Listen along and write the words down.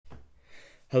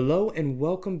Hello and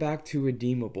welcome back to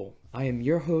Redeemable. I am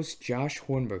your host, Josh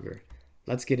Hornberger.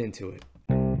 Let's get into it.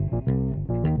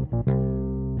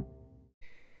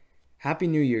 Happy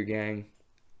New Year, gang.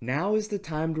 Now is the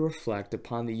time to reflect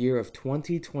upon the year of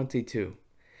 2022.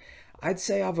 I'd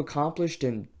say I've accomplished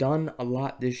and done a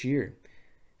lot this year.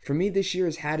 For me, this year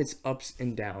has had its ups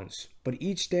and downs, but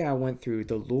each day I went through,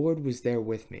 the Lord was there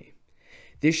with me.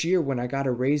 This year, when I got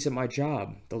a raise at my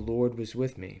job, the Lord was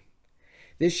with me.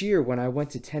 This year, when I went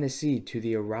to Tennessee to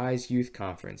the Arise Youth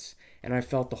Conference, and I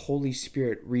felt the Holy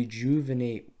Spirit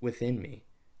rejuvenate within me,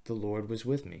 the Lord was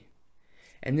with me.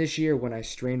 And this year, when I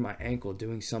strained my ankle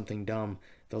doing something dumb,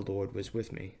 the Lord was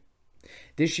with me.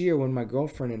 This year, when my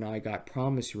girlfriend and I got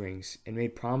promise rings and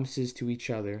made promises to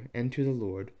each other and to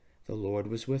the Lord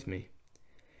was with me.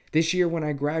 This year, when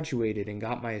I graduated and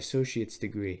got my associate's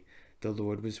degree, the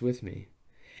Lord was with me.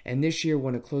 And this year,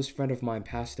 when a close friend of mine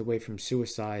passed away from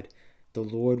suicide, the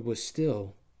Lord was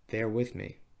still there with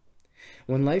me.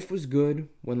 When life was good,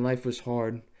 when life was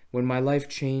hard, when my life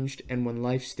changed, and when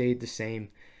life stayed the same,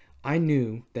 I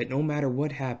knew that no matter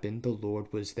what happened, the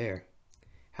Lord was there.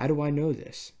 How do I know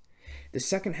this? The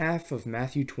second half of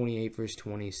Matthew 28 verse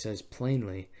 20 says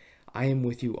plainly, I am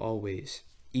with you always,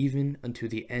 even unto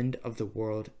the end of the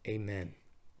world. Amen.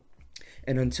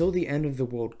 And until the end of the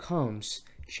world comes,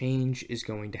 change is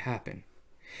going to happen.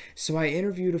 So I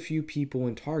interviewed a few people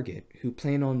in Target who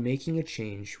plan on making a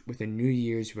change with a New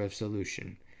Year's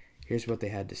resolution. Here's what they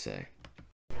had to say.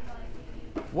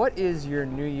 What is your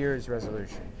New Year's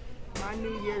resolution? My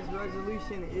New Year's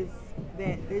resolution is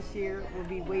that this year will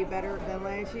be way better than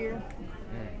last year,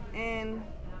 and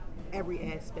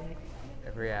every aspect.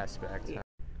 Every aspect. Yeah.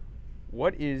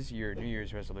 What is your New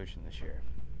Year's resolution this year?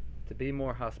 To be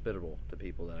more hospitable to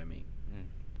people that I meet.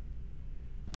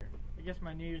 I guess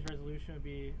my New Year's resolution would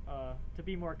be to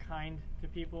be more kind to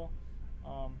people,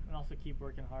 and also keep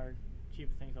working hard, achieve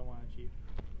the things I want to achieve.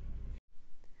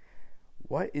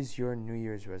 What is your New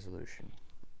Year's resolution?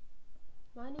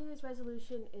 My New Year's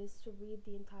resolution is to read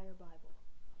the entire Bible.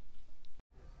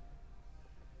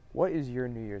 What is your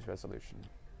New Year's resolution?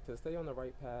 To stay on the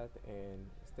right path and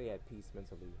stay at peace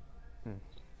mentally.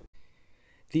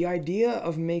 The idea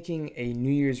of making a New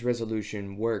Year's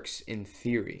resolution works in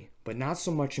theory, but not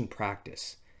so much in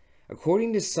practice.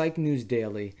 According to Psych News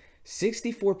Daily,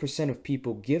 64% of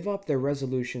people give up their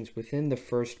resolutions within the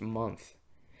first month.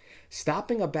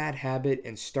 Stopping a bad habit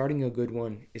and starting a good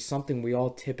one is something we all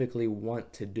typically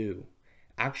want to do.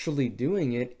 Actually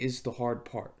doing it is the hard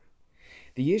part.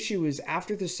 The issue is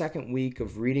after the second week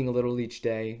of reading a little each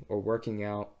day or working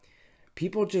out,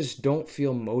 people just don't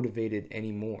feel motivated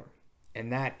anymore. And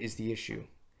that is the issue.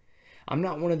 I'm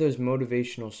not one of those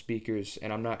motivational speakers,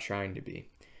 and I'm not trying to be.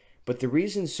 But the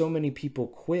reason so many people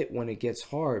quit when it gets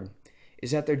hard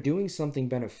is that they're doing something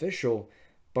beneficial,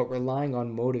 but relying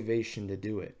on motivation to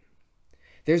do it.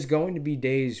 There's going to be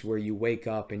days where you wake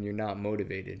up and you're not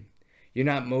motivated. You're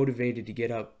not motivated to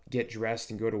get up, get dressed,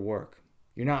 and go to work.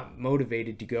 You're not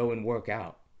motivated to go and work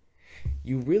out.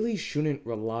 You really shouldn't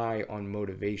rely on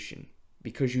motivation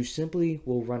because you simply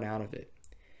will run out of it.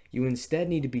 You instead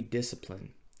need to be disciplined.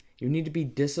 You need to be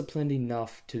disciplined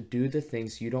enough to do the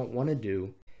things you don't want to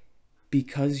do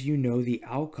because you know the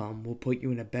outcome will put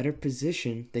you in a better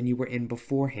position than you were in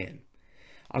beforehand.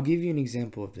 I'll give you an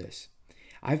example of this.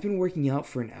 I've been working out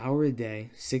for an hour a day,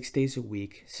 6 days a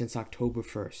week, since October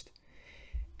 1st.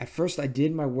 At first, I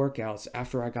did my workouts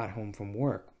after I got home from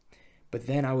work, but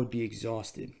then I would be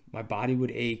exhausted. My body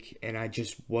would ache, and I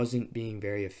just wasn't being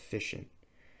very efficient.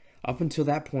 Up until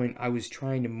that point, I was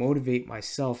trying to motivate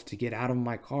myself to get out of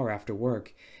my car after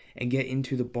work and get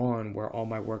into the barn where all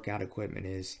my workout equipment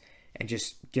is and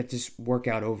just get this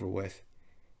workout over with.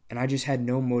 And I just had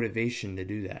no motivation to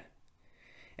do that.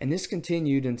 And this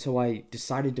continued until I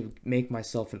decided to make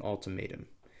myself an ultimatum.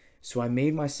 So I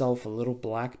made myself a little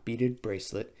black beaded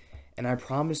bracelet, and I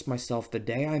promised myself the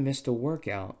day I missed a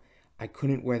workout, I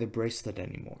couldn't wear the bracelet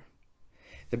anymore.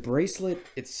 The bracelet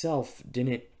itself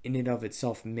didn't in and of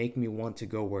itself make me want to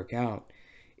go work out.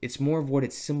 It's more of what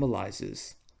it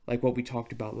symbolizes, like what we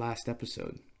talked about last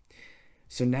episode.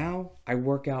 So now I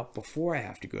work out before I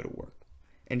have to go to work.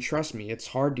 And trust me, it's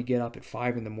hard to get up at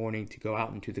 5 in the morning to go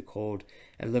out into the cold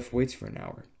and lift weights for an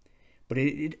hour. But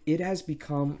it has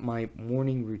become my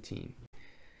morning routine.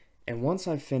 And once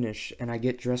I finish and I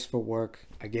get dressed for work,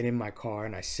 I get in my car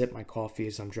and I sip my coffee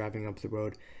as I'm driving up the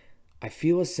road, I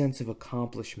feel a sense of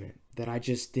accomplishment that I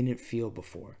just didn't feel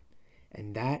before,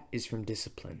 and that is from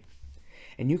discipline.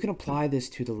 And you can apply this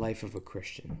to the life of a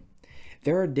Christian.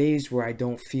 There are days where I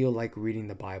don't feel like reading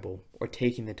the Bible or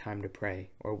taking the time to pray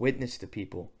or witness to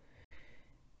people.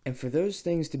 And for those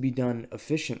things to be done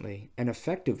efficiently and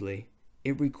effectively,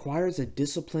 it requires a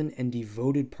disciplined and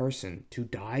devoted person to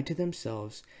die to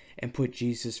themselves and put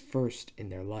Jesus first in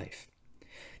their life.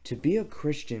 To be a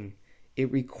Christian,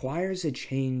 it requires a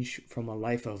change from a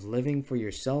life of living for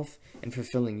yourself and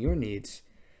fulfilling your needs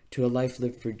to a life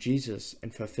lived for Jesus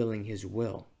and fulfilling his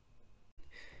will.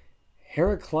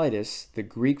 Heraclitus, the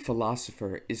Greek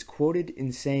philosopher, is quoted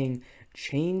in saying,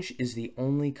 "Change is the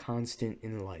only constant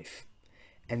in life."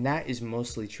 And that is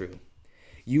mostly true.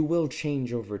 You will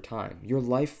change over time. Your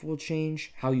life will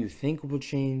change, how you think will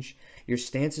change, your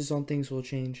stances on things will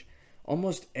change.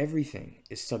 Almost everything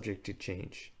is subject to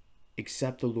change,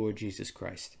 except the Lord Jesus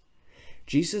Christ.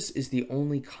 Jesus is the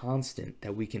only constant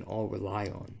that we can all rely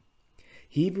on.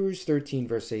 Hebrews 13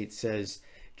 verse 8 says,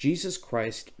 "Jesus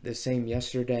Christ, the same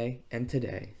yesterday and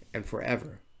today and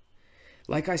forever."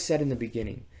 Like I said in the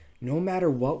beginning, no matter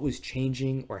what was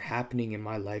changing or happening in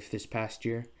my life this past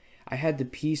year, I had the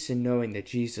peace in knowing that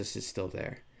Jesus is still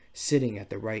there, sitting at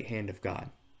the right hand of God.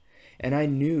 And I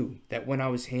knew that when I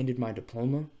was handed my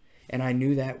diploma, and I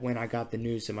knew that when I got the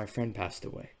news that my friend passed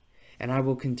away. And I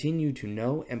will continue to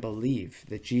know and believe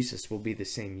that Jesus will be the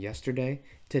same yesterday,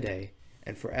 today,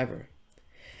 and forever.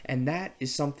 And that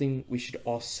is something we should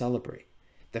all celebrate.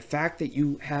 The fact that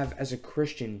you have, as a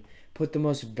Christian, put the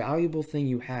most valuable thing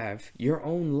you have, your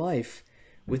own life,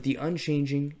 with the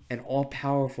unchanging and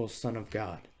all-powerful Son of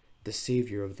God, the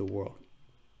Savior of the world.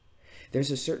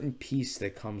 There's a certain peace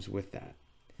that comes with that.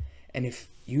 And if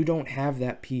you don't have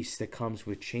that peace that comes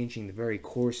with changing the very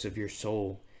course of your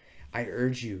soul, I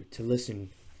urge you to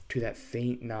listen to that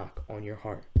faint knock on your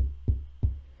heart.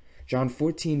 John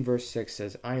 14 verse 6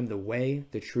 says, "I am the way,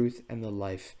 the truth, and the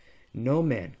life. No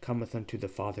man cometh unto the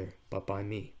Father but by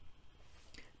me."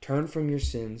 Turn from your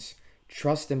sins,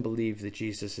 trust and believe that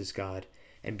Jesus is God,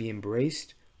 and be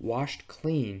embraced, washed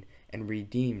clean, and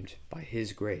redeemed by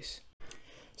his grace.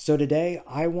 So today,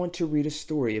 I want to read a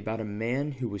story about a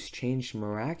man who was changed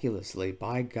miraculously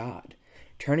by God,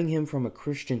 turning him from a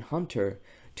Christian hunter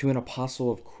to an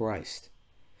apostle of Christ.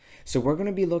 So we're going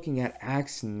to be looking at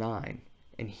Acts 9,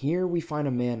 and here we find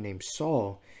a man named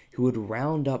Saul who would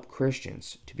round up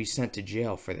Christians to be sent to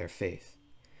jail for their faith.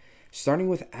 Starting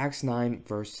with Acts 9,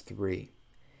 verse 3.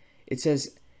 It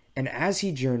says, "And as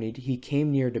he journeyed, he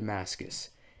came near Damascus,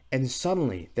 and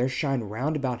suddenly there shined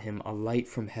round about him a light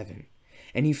from heaven.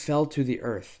 And he fell to the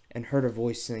earth, and heard a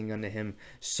voice saying unto him,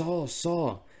 Saul,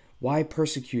 Saul, why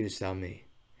persecutest thou me?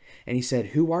 And he said,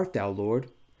 Who art thou,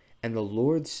 Lord? And the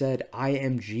Lord said, I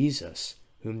am Jesus,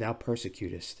 whom thou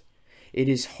persecutest. It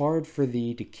is hard for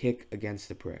thee to kick against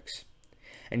the pricks.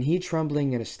 And he,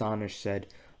 trembling and astonished, said,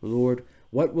 Lord,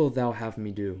 what wilt thou have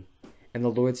me do? And the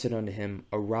Lord said unto him,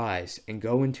 Arise, and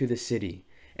go into the city,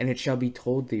 and it shall be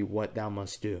told thee what thou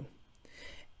must do.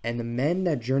 And the men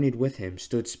that journeyed with him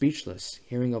stood speechless,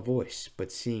 hearing a voice,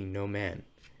 but seeing no man.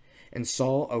 And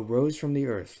Saul arose from the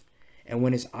earth, and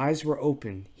when his eyes were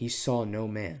opened, he saw no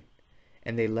man.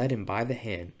 And they led him by the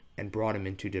hand, and brought him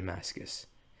into Damascus.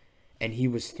 And he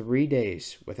was 3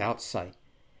 days without sight,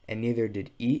 and neither did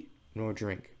eat nor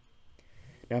drink.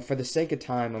 Now, for the sake of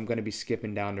time, I'm going to be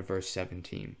skipping down to verse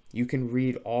 17. You can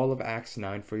read all of Acts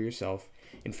 9 for yourself.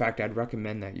 In fact, I'd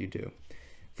recommend that you do.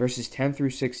 Verses 10 through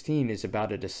 16 is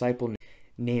about a disciple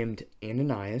named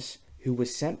Ananias who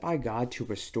was sent by God to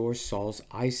restore Saul's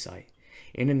eyesight.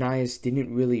 Ananias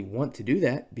didn't really want to do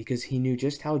that because he knew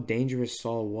just how dangerous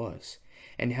Saul was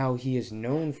and how he is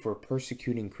known for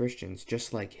persecuting Christians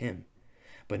just like him.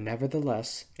 But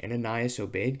nevertheless, Ananias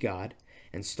obeyed God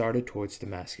and started towards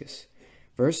Damascus.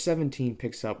 Verse 17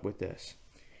 picks up with this.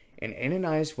 And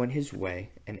Ananias went his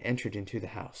way and entered into the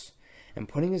house, and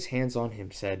putting his hands on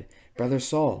him said, Brother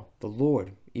Saul, the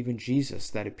Lord, even Jesus,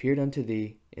 that appeared unto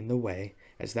thee in the way,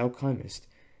 as thou camest,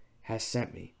 has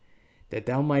sent me, that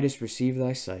thou mightest receive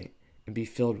thy sight, and be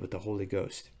filled with the Holy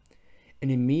Ghost. And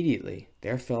immediately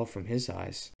there fell from his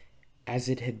eyes, as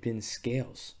it had been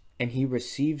scales, and he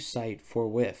received sight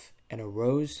forthwith, and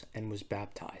arose and was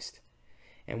baptized.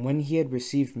 And when he had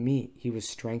received meat, he was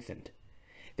strengthened.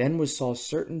 Then was Saul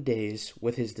certain days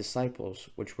with his disciples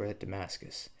which were at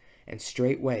Damascus. And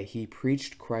straightway he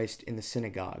preached Christ in the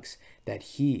synagogues, that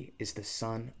he is the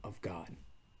Son of God.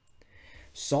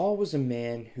 Saul was a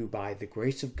man who, by the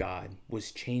grace of God,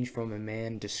 was changed from a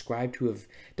man described to have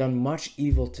done much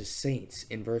evil to saints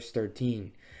in verse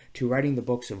 13, to writing the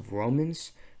books of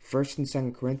Romans, 1st and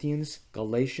 2nd Corinthians,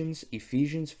 Galatians,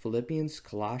 Ephesians, Philippians,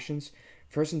 Colossians,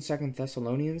 1st and 2nd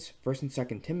Thessalonians, 1st and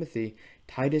 2nd Timothy,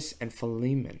 Titus, and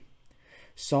Philemon.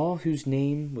 Saul, whose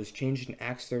name was changed in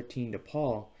Acts 13 to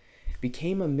Paul,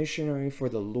 became a missionary for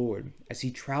the Lord as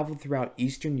he traveled throughout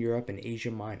Eastern Europe and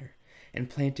Asia Minor, and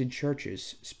planted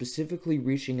churches, specifically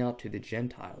reaching out to the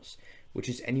Gentiles, which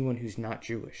is anyone who's not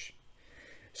Jewish.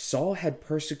 Saul had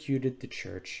persecuted the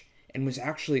church and was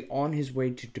actually on his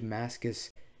way to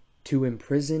Damascus to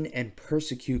imprison and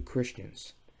persecute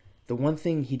Christians. The one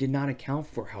thing he did not account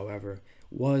for, however,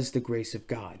 was the grace of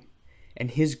God.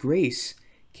 And his grace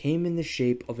came in the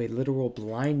shape of a literal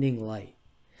blinding light.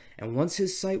 And once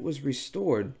his sight was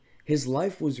restored, his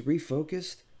life was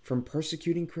refocused from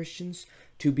persecuting Christians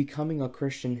to becoming a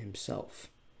Christian himself.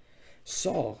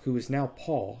 Saul, who is now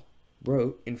Paul,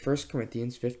 wrote in 1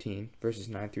 Corinthians 15, verses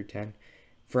 9 through 10,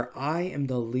 "For I am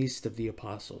the least of the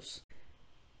apostles,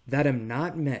 that am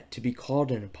not meant to be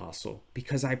called an apostle,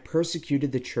 because I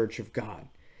persecuted the church of God.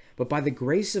 But by the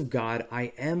grace of God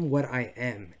I am what I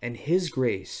am, and his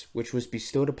grace, which was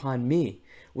bestowed upon me,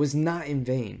 was not in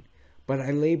vain. But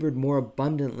I labored more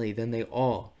abundantly than they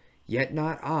all, yet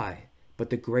not I, but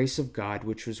the grace of God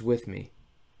which was with me."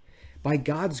 By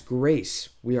God's grace,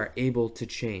 we are able to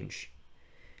change.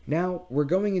 Now, we're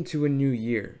going into a new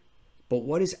year, but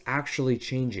what is actually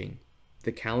changing?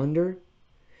 The calendar?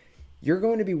 You're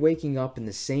going to be waking up in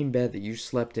the same bed that you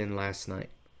slept in last night.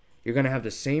 You're going to have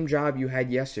the same job you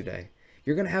had yesterday.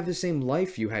 You're going to have the same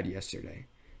life you had yesterday.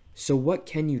 So what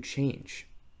can you change?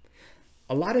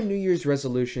 A lot of New Year's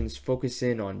resolutions focus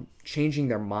in on changing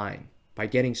their mind by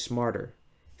getting smarter,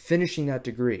 finishing that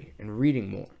degree, and reading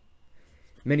more.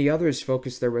 Many others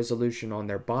focus their resolution on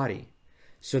their body,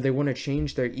 so they want to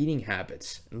change their eating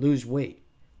habits and lose weight,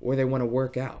 or they want to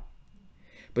work out.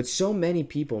 But so many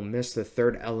people miss the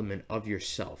third element of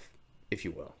yourself, if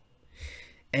you will.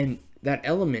 And that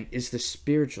element is the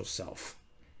spiritual self.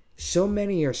 So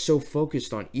many are so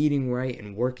focused on eating right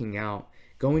and working out,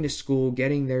 going to school,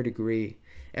 getting their degree,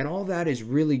 and all that is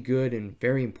really good and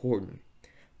very important.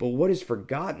 But what is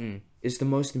forgotten is the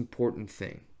most important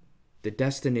thing, the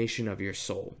destination of your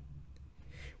soul.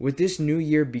 With this new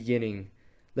year beginning,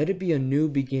 let it be a new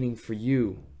beginning for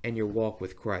you and your walk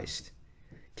with Christ.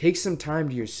 Take some time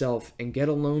to yourself and get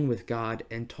alone with God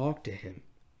and talk to Him.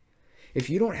 If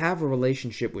you don't have a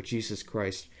relationship with Jesus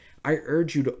Christ, I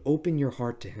urge you to open your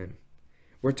heart to Him.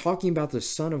 We're talking about the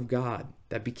Son of God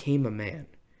that became a man.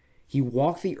 He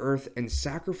walked the earth and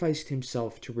sacrificed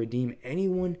Himself to redeem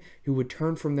anyone who would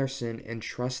turn from their sin and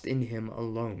trust in Him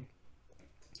alone.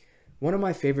 One of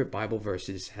my favorite Bible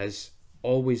verses has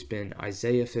always been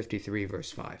Isaiah 53,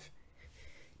 verse 5.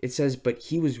 It says, "But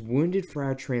He was wounded for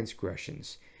our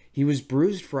transgressions, He was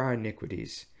bruised for our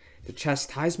iniquities. The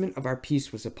chastisement of our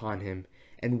peace was upon Him,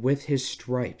 and with His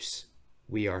stripes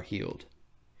we are healed."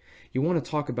 You want to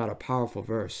talk about a powerful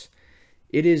verse.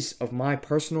 It is of my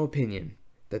personal opinion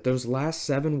that those last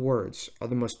 7 words are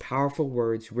the most powerful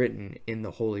words written in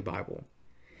the Holy Bible.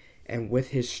 And with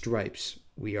His stripes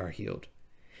we are healed.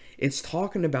 It's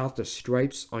talking about the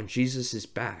stripes on Jesus'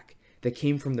 back that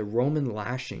came from the Roman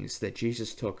lashings that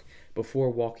Jesus took before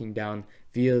walking down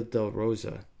Via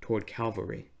Dolorosa toward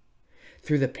Calvary.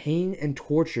 Through the pain and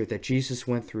torture that Jesus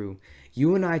went through,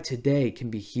 you and I today can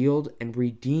be healed and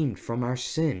redeemed from our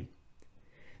sin.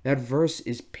 That verse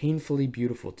is painfully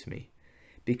beautiful to me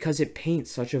because it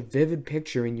paints such a vivid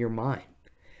picture in your mind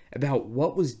about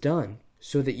what was done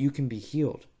so that you can be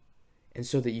healed and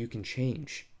so that you can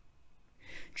change.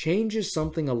 Change is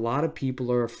something a lot of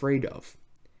people are afraid of,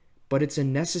 but it's a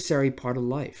necessary part of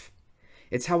life.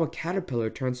 It's how a caterpillar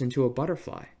turns into a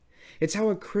butterfly. It's how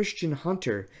a Christian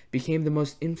hunter became the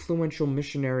most influential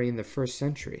missionary in the 1st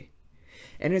century.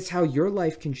 And it's how your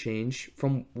life can change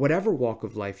from whatever walk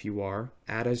of life you are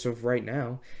at as of right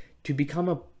now to become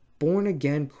a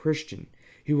born-again Christian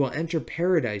who will enter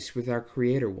paradise with our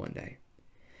Creator one day.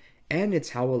 And it's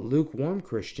how a lukewarm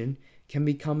Christian can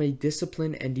become a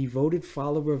disciplined and devoted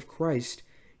follower of Christ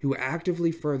who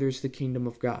actively furthers the kingdom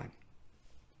of God.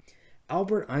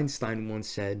 Albert Einstein once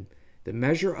said, "The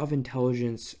measure of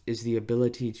intelligence is the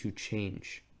ability to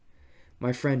change."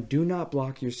 My friend, do not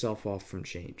block yourself off from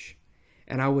change.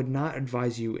 And I would not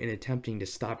advise you in attempting to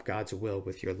stop God's will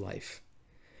with your life.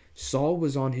 Saul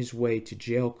was on his way to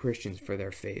jail Christians for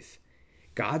their faith.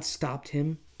 God stopped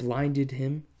him, blinded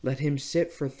him, let him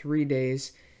sit for 3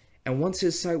 days, and once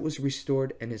his sight was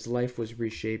restored and his life was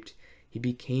reshaped, he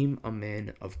became a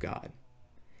man of God.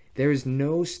 There is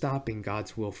no stopping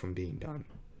God's will from being done.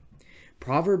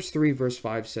 Proverbs 3 verse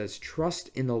 5 says, "Trust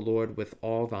in the Lord with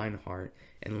all thine heart,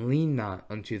 and lean not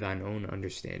unto thine own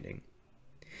understanding."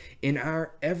 In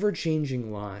our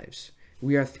ever-changing lives,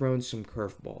 we are thrown some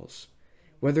curveballs.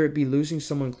 Whether it be losing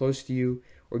someone close to you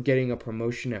or getting a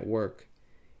promotion at work,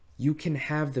 you can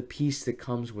have the peace that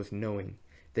comes with knowing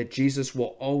that Jesus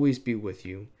will always be with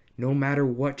you, no matter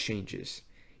what changes.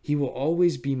 He will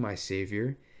always be my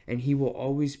Savior, and he will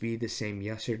always be the same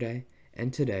yesterday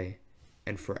and today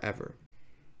and forever.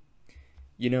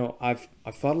 You know, I've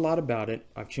thought a lot about it.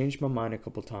 I've changed my mind a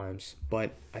couple times,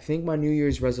 but I think my New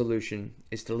Year's resolution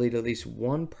is to lead at least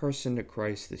one person to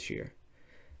Christ this year.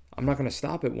 I'm not going to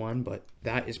stop at one, but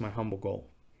that is my humble goal.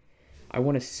 I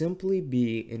want to simply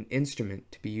be an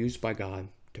instrument to be used by God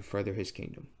to further his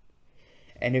kingdom.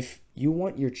 And if you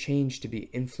want your change to be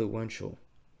influential,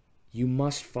 you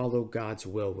must follow God's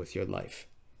will with your life,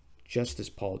 just as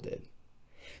Paul did.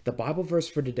 The Bible verse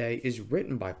for today is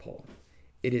written by Paul.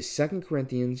 It is 2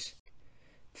 Corinthians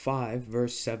 5,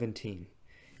 verse 17.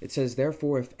 It says,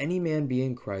 "Therefore, if any man be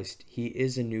in Christ, he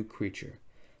is a new creature.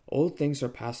 Old things are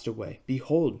passed away.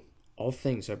 Behold, all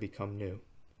things are become new.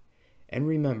 And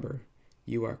remember,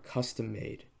 you are custom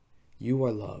made, you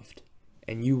are loved,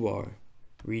 and you are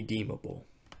redeemable."